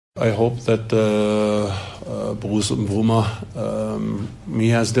I hope that Bruce Mvuma, he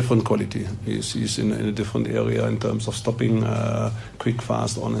has different quality. He's in a different area in terms of stopping quick,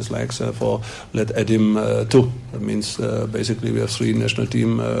 fast on his legs. Therefore, let Edim too. That means basically we have 3 national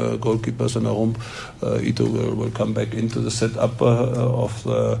team goalkeepers in a room. Ito will come back into the setup of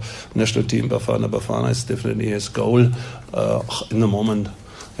the national team. Bafana is definitely his goal in the moment.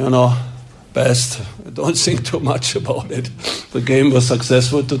 Best. Don't think too much about it. The game was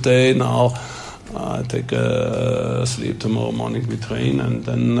successful today. Now take a sleep. Tomorrow morning we train and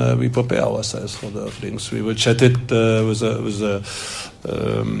then we prepare ourselves for the things. We will chat it with a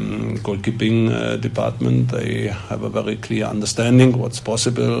goalkeeping department. They have a very clear understanding what's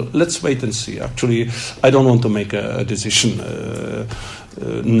possible. Let's wait and see. Actually, I don't want to make a decision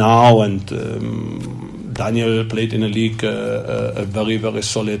now, and Daniel played in a league a very, very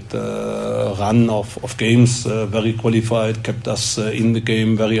solid run of games, very qualified, kept us in the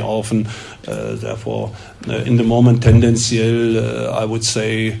game very often. Therefore, in the moment, tendenziell, I would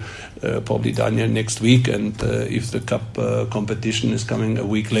say probably Daniel next week. And if the cup competition is coming a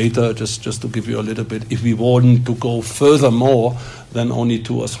week later, just to give you a little bit, if we want to go furthermore than only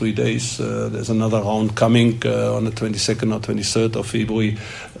 2 or 3 days, there's another round coming on the 22nd or 23rd of February.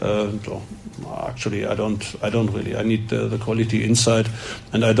 So actually, I don't really. I need the quality inside,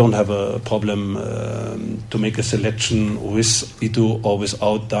 and I don't have a problem to make a selection with Itu or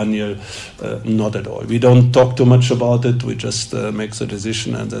without Daniel. Not at all. We don't talk too much about it. We just make the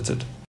decision, and that's it.